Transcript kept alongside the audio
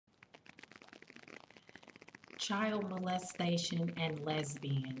Child molestation and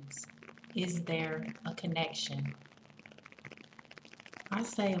lesbians. Is there a connection? I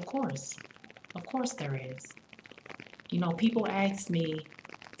say, of course. Of course there is. People ask me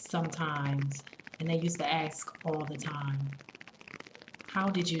sometimes, and they used to ask all the time, how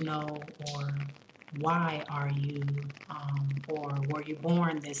did you know, or why are you, or were you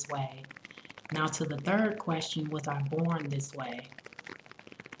born this way? Now, to the third question, was I born this way?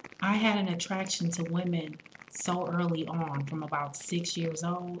 I had an attraction to women so early on, from about 6 years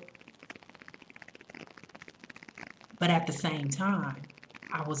old, but at the same time,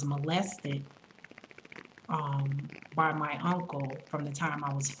 I was molested by my uncle from the time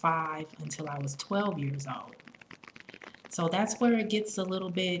I was 5 until I was 12 years old. So that's where it gets a little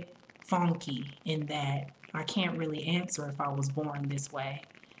bit funky in that I can't really answer if I was born this way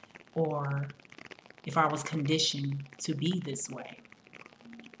or if I was conditioned to be this way.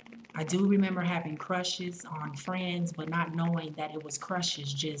 I do remember having crushes on friends, but not knowing that it was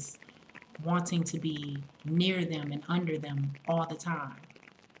crushes, just wanting to be near them and under them all the time.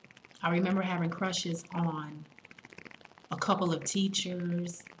 I remember having crushes on a couple of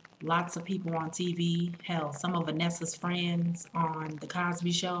teachers, lots of people on TV, hell, some of Vanessa's friends on The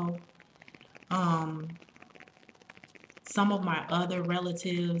Cosby Show, um, some of my other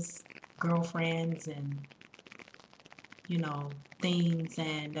relatives, girlfriends, and, you know, things.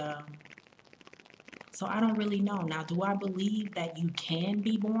 And so I don't really know. Now, do I believe that you can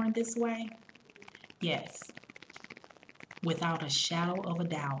be born this way? Yes. Without a shadow of a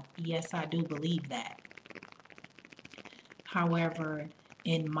doubt. Yes, I do believe that. However,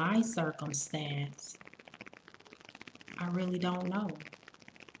 in my circumstance, I really don't know.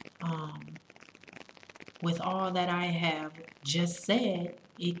 Um, with all that I have just said,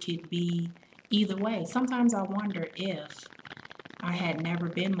 it could be either way. Sometimes I wonder if I had never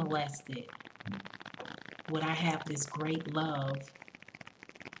been molested, would I have this great love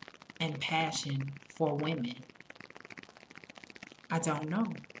and passion for women? I don't know.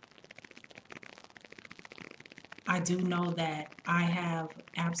 I do know that I have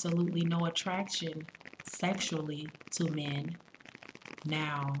absolutely no attraction sexually to men.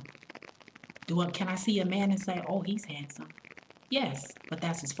 Now, can I see a man and say, oh, he's handsome? Yes, but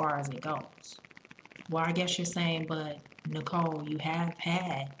that's as far as it goes. Well, I guess you're saying, but Nicole, you have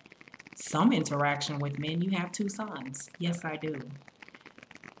had some interaction with men. You have 2 sons. Yes, I do.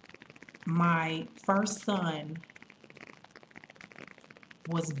 My first son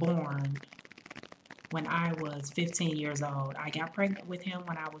was born when I was 15 years old. I got pregnant with him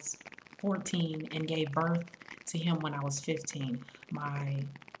when I was 14 and gave birth to him when I was 15. My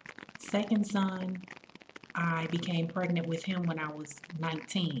second son, I became pregnant with him when I was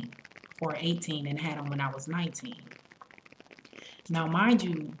 19 or 18 and had him when I was 19. Now, mind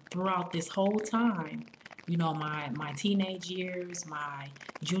you, throughout this whole time, my teenage years, my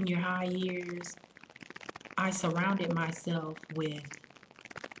junior high years, I surrounded myself with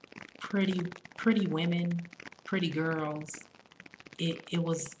pretty, pretty women, pretty girls. It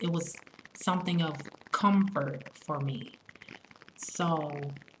was something of comfort for me. So,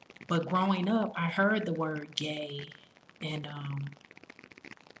 but growing up, I heard the word gay and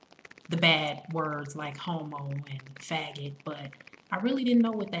the bad words like homo and faggot, but I really didn't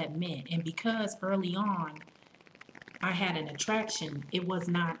know what that meant. And because early on I had an attraction, it was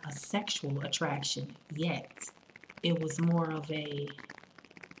not a sexual attraction yet. It was more of a,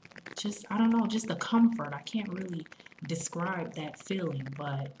 just, I don't know, just a comfort. I can't really describe that feeling,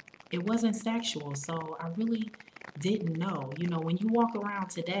 but it wasn't sexual, so I really didn't know. When you walk around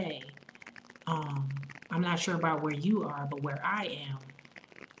today, um, I'm not sure about where you are, but where I am,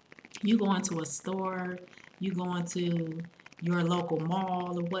 you go into a store, you go into your local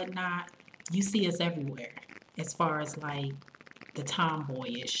mall or whatnot, you see us everywhere as far as like the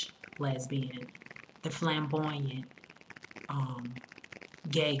tomboyish lesbian, the flamboyant um,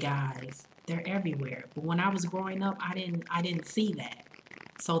 gay guys. They're everywhere. But when I was growing up, I didn't see that.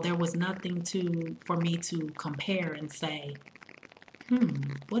 So there was nothing for me to compare and say,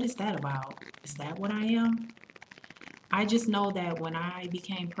 what is that about? Is that what I am? I just know that when I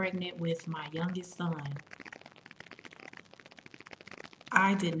became pregnant with my youngest son,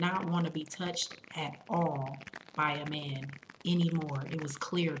 I did not want to be touched at all by a man anymore. It was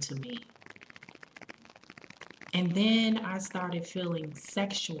clear to me. And then I started feeling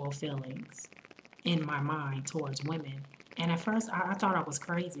sexual feelings in my mind towards women. And at first, I thought I was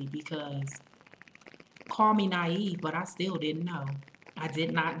crazy because, call me naive, but I still didn't know. I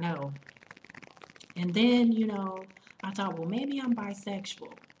did not know. And then, I thought, well, maybe I'm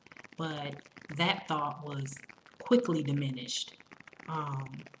bisexual. But that thought was quickly diminished.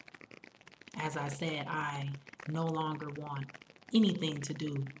 Um, as I said, I no longer want anything to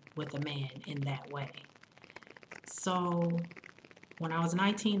do with a man in that way. So when I was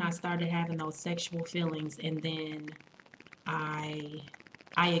 19, I started having those sexual feelings, and then I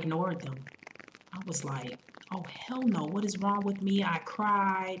I ignored them. I was like, oh, hell no, what is wrong with me? I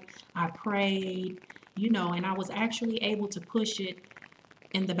cried, I prayed, and I was actually able to push it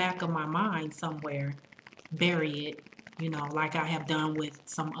in the back of my mind somewhere, bury it, like I have done with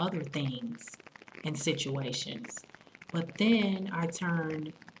some other things and situations. But then I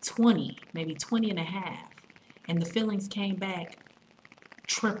turned 20, maybe 20 and a half, and the feelings came back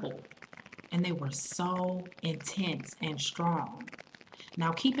triple, and they were so intense and strong.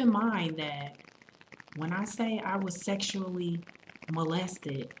 Now, keep in mind that when I say I was sexually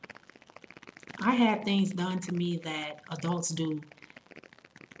molested, I had things done to me that adults do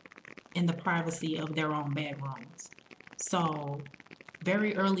in the privacy of their own bedrooms. So,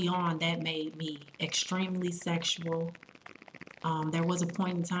 very early on, that made me extremely sexual. There was a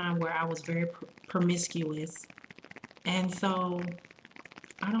point in time where I was very promiscuous. And so,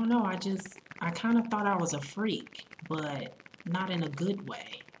 I don't know, I kind of thought I was a freak, but not in a good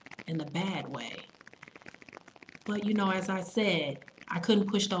way, in a bad way. But as I said, I couldn't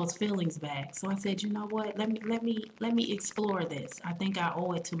push those feelings back. So I said, you know what? Let me explore this. I think I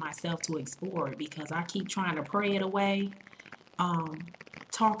owe it to myself to explore it because I keep trying to pray it away, um,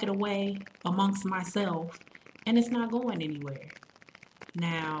 talk it away amongst myself, and it's not going anywhere.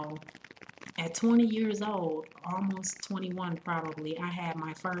 Now, at 20 years old, almost 21 probably, I had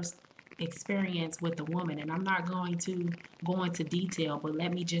my first experience with a woman, and I'm not going to go into detail, but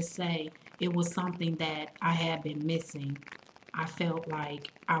let me just say it was something that I had been missing. I felt like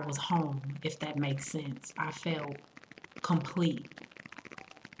I was home, if that makes sense. I felt complete,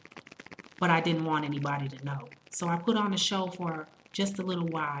 but I didn't want anybody to know. So I put on a show for just a little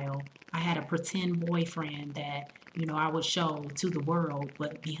while. I had a pretend boyfriend that, I would show to the world,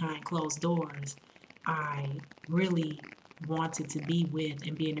 but behind closed doors, I really wanted to be with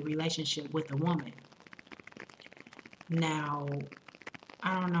and be in a relationship with a woman. Now,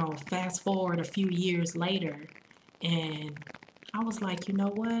 I don't know, fast forward a few years later, and I was like, you know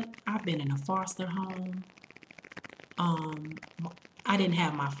what? I've been in a foster home. Um, I didn't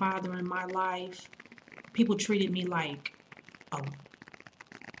have my father in my life. People treated me a,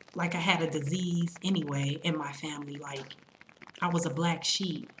 like I had a disease anyway in my family. Like I was a black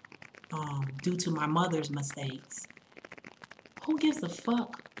sheep due to my mother's mistakes. Who gives a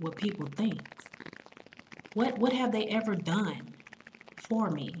fuck what people think? What have they ever done for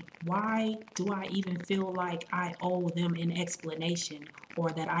me? Why do I even feel like I owe them an explanation or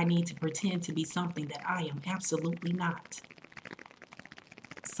that I need to pretend to be something that I am absolutely not?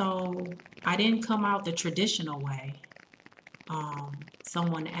 So I didn't come out the traditional way.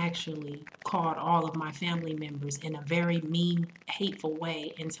 Someone actually called all of my family members in a very mean, hateful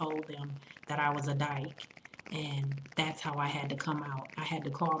way and told them that I was a dyke. And that's how I had to come out. I had to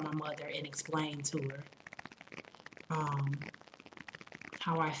call my mother and explain to her um,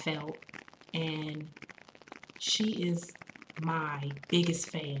 how I felt. And she is my biggest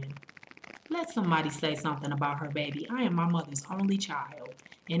fan. Let somebody say something about her, baby. I am my mother's only child.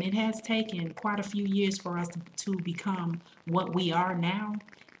 And it has taken quite a few years for us to become what we are now.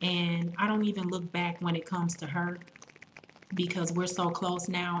 And I don't even look back when it comes to her because we're so close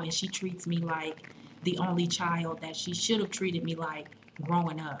now and she treats me like the only child that she should have treated me like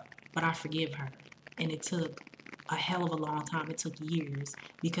growing up. But I forgive her. And it took a hell of a long time. It took years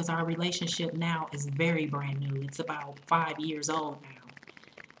because our relationship now is very brand new. It's about 5 years old now.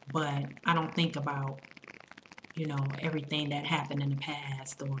 But I don't think about, everything that happened in the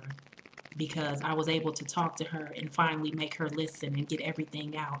past or because I was able to talk to her and finally make her listen and get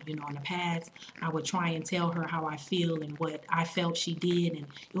everything out. In the past, I would try and tell her how I feel and what I felt she did, and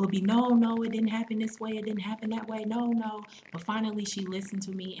it would be, no, no, it didn't happen this way, it didn't happen that way, no, no. But finally, she listened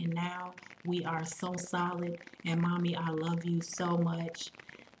to me, and now we are so solid. And mommy, I love you so much,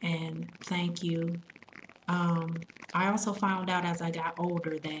 and thank you. Um, I also found out as I got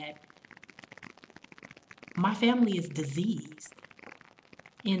older that my family is diseased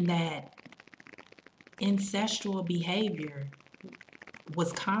in that ancestral behavior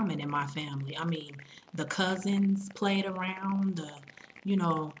was common in my family. I mean, the cousins played around,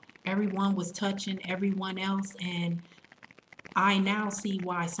 everyone was touching everyone else, and I now see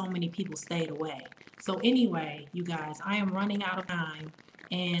why so many people stayed away. So anyway, you guys, I am running out of time,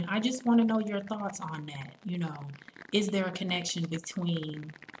 and I just want to know your thoughts on that. Is there a connection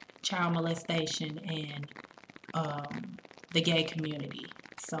between child molestation and um, the gay community?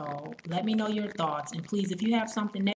 So let me know your thoughts, and please, if you have something